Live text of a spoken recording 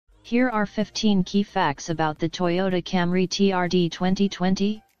Here are 15 key facts about the Toyota Camry TRD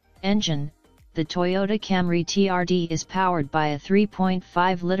 2020. Engine. The Toyota Camry TRD is powered by a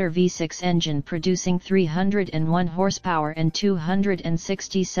 3.5-liter V6 engine producing 301 horsepower and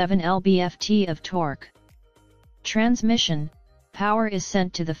 267 lb-ft of torque. Transmission. Power is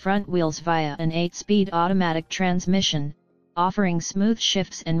sent to the front wheels via an 8-speed automatic transmission, offering smooth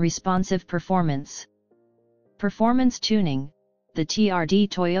shifts and responsive performance. Performance tuning. The TRD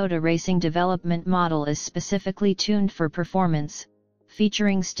Toyota Racing Development model is specifically tuned for performance,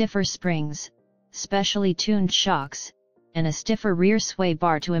 featuring stiffer springs, specially tuned shocks, and a stiffer rear sway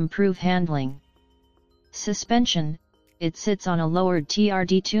bar to improve handling. Suspension. It sits on a lowered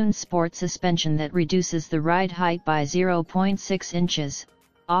TRD tuned sport suspension that reduces the ride height by 0.6 inches,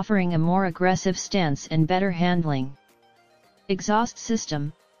 offering a more aggressive stance and better handling. Exhaust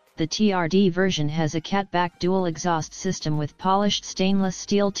system. The TRD version has a catback dual exhaust system with polished stainless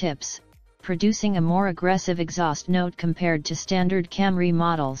steel tips, producing a more aggressive exhaust note compared to standard Camry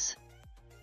models.